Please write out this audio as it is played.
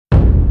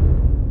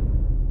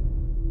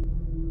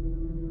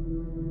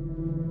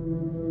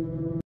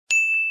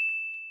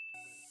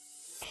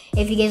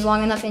If you gaze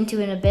long enough into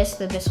an abyss,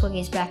 the abyss will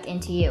gaze back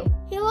into you.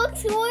 He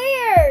looks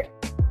weird.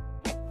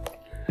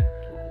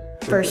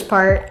 First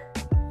part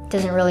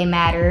doesn't really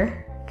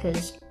matter,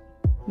 because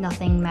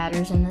nothing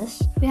matters in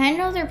this.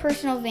 Behind all their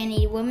personal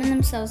vanity, women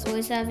themselves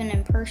always have an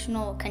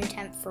impersonal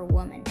contempt for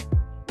women.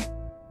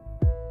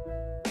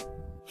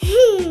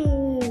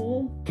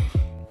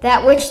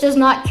 That which does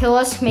not kill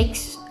us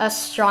makes us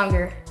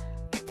stronger.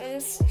 I'm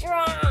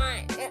strong.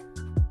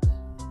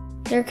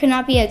 There could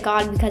not be a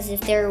God, because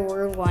if there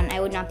were one, I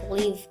would not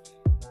believe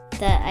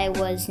that I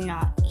was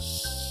not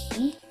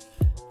he.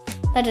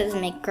 That doesn't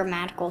make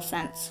grammatical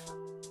sense.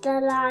 The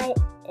lie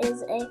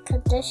is a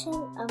condition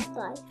of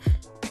life.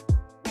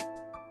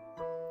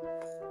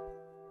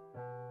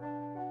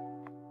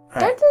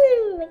 That doesn't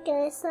even make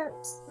any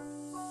sense.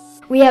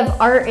 We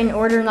have art in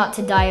order not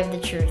to die of the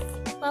truth.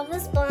 Love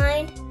is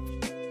blind.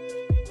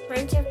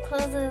 Friendship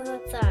closes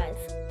its eyes.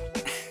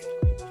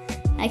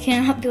 I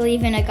cannot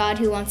believe in a God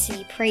who wants to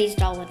be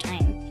praised all the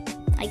time.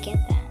 I get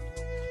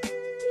that.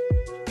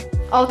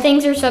 All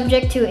things are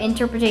subject to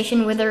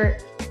interpretation,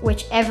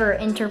 whichever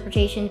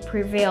interpretation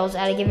prevails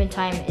at a given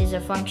time is a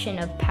function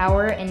of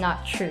power and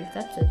not truth.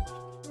 That's a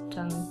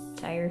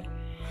tongue-tired.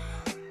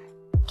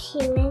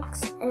 He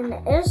makes an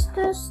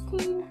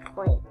interesting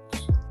point.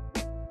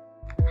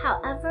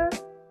 However,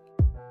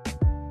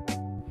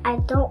 I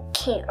don't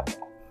care.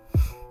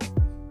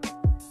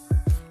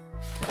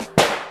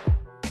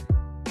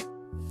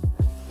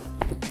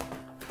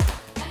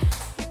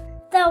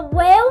 The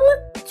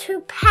will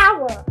to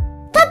power.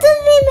 That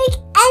doesn't even make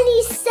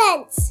any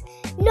sense.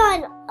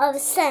 None of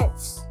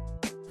sense.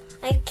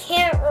 I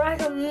can't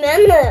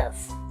recommend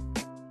this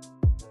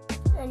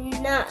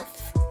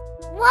enough.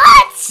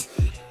 What?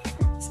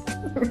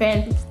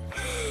 Random.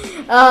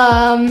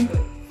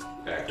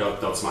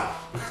 Don't smile.